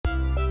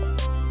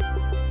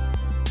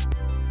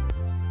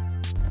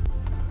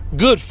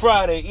Good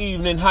Friday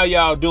evening. How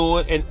y'all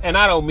doing? And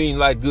I don't mean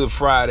like Good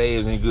Friday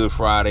isn't Good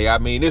Friday. I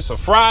mean, it's a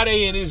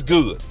Friday and it's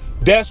good.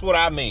 That's what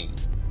I mean.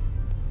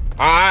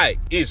 All right.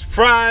 It's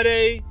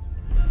Friday.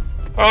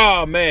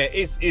 Oh man,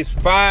 it's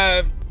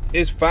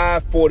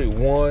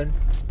 5:41.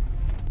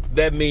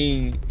 That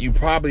means you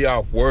probably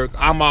off work.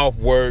 I'm off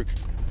work.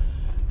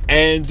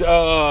 And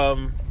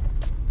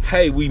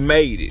hey, we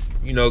made it.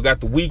 You know, got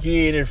the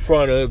weekend in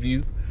front of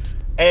you.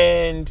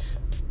 And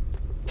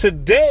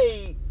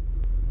today,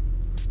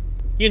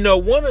 you know,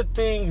 one of the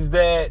things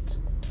that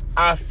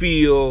I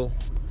feel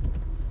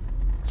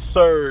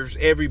serves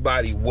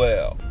everybody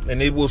well,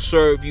 and it will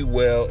serve you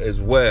well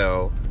as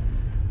well,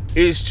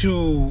 is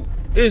to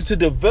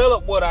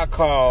develop what I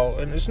call,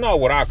 and it's not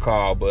what I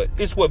call, but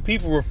it's what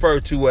people refer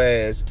to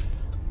as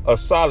a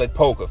solid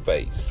poker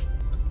face.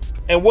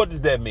 And what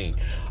does that mean?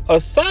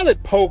 A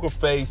solid poker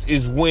face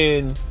is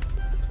when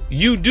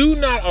you do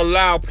not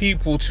allow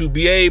people to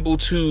be able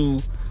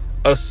to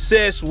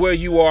assess where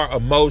you are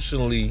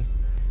emotionally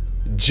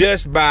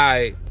just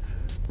by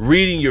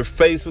reading your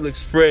facial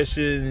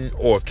expression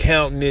or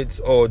countenance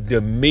or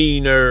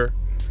demeanor.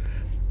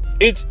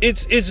 It's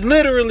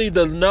literally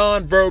the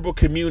nonverbal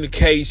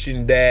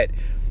communication that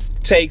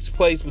takes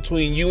place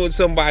between you and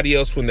somebody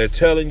else when they're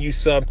telling you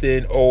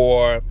something,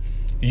 or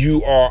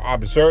you are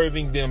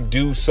observing them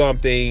do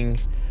something,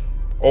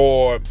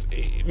 or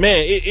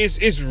man,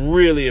 it's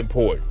really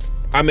important.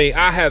 I mean,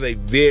 I have a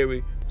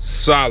very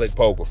solid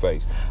poker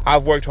face.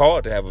 I've worked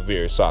hard to have a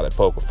very solid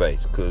poker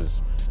face,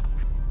 because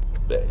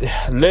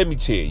let me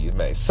tell you,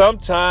 man,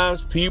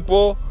 sometimes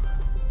people,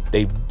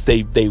 they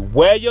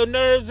wear your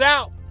nerves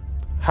out.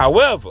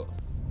 However,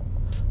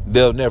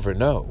 they'll never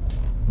know,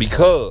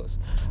 because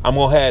I'm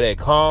going to have that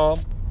calm,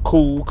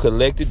 cool,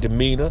 collected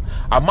demeanor.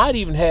 I might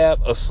even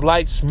have a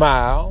slight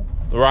smile,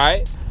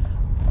 right?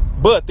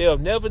 But they'll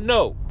never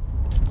know,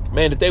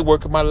 man, that they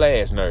work at my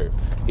last nerve.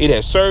 It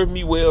has served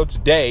me well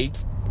today,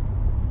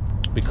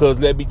 because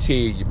let me tell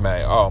you,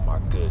 man, oh my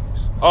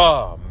goodness.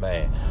 Oh,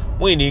 man,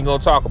 we ain't even going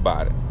to talk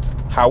about it.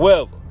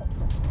 However,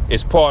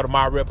 it's part of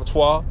my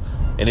repertoire,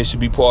 and it should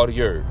be part of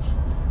yours,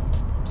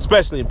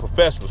 especially in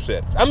professional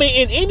settings. I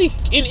mean,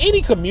 in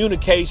any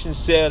communication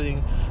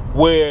setting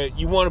where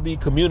you want to be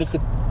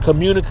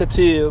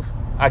communicative,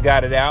 I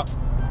got it out,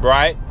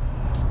 right?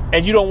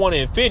 And you don't want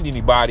to offend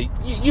anybody.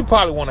 You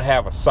probably want to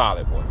have a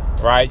solid one,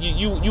 right?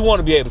 You want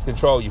to be able to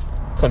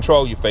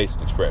control your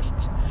facial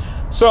expressions.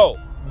 So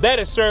that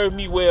has served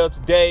me well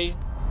today,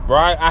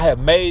 right? I have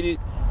made it.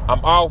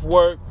 I'm off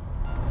work.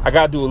 I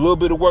got to do a little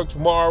bit of work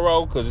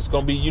tomorrow because it's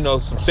going to be, you know,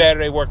 some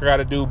Saturday work I got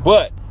to do.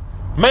 But,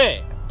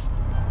 man,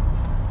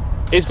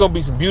 it's going to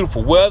be some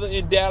beautiful weather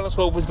in Dallas.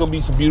 Hopefully it's going to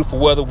be some beautiful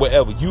weather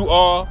wherever you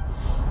are.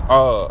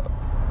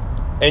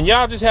 And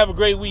y'all just have a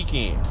great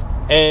weekend.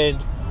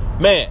 And,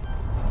 man,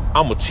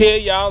 I'm going to tell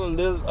y'all a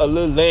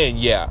little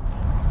lanyard.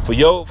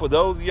 For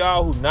those of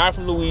y'all who not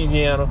from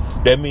Louisiana,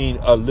 that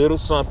means a little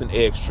something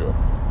extra.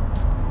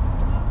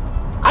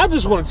 I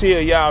just want to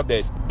tell y'all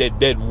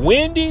that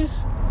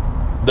Wendy's,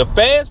 the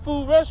fast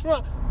food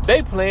restaurant,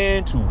 they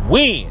plan to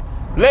win.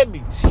 Let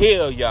me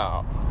tell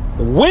y'all,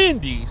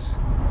 Wendy's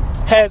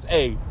has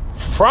a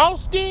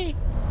Frosty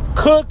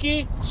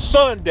Cookie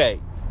Sundae.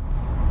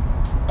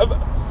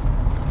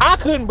 I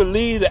couldn't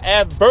believe the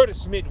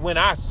advertisement when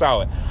I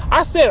saw it.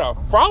 I said, a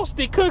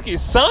Frosty Cookie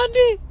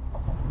Sundae?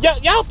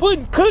 Y'all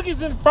putting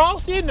cookies and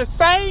Frosty in the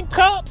same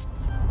cup?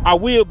 I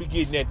will be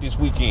getting that this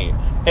weekend.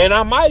 And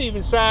I might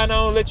even sign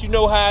on and let you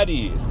know how it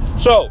is.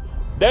 So,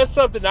 that's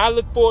something I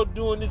look forward to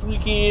doing this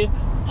weekend.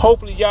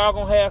 Hopefully y'all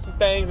gonna have some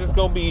things that's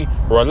gonna be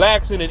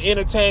relaxing and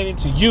entertaining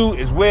to you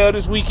as well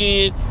this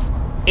weekend.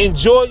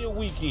 Enjoy your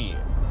weekend.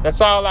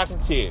 That's all I can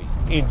tell you.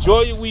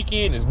 Enjoy your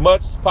weekend as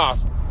much as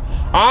possible.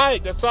 All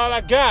right, that's all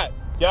I got.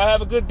 Y'all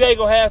have a good day.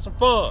 Go have some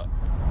fun.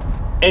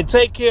 And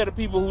take care of the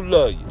people who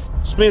love you.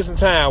 Spend some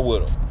time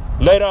with them.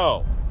 Later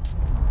on.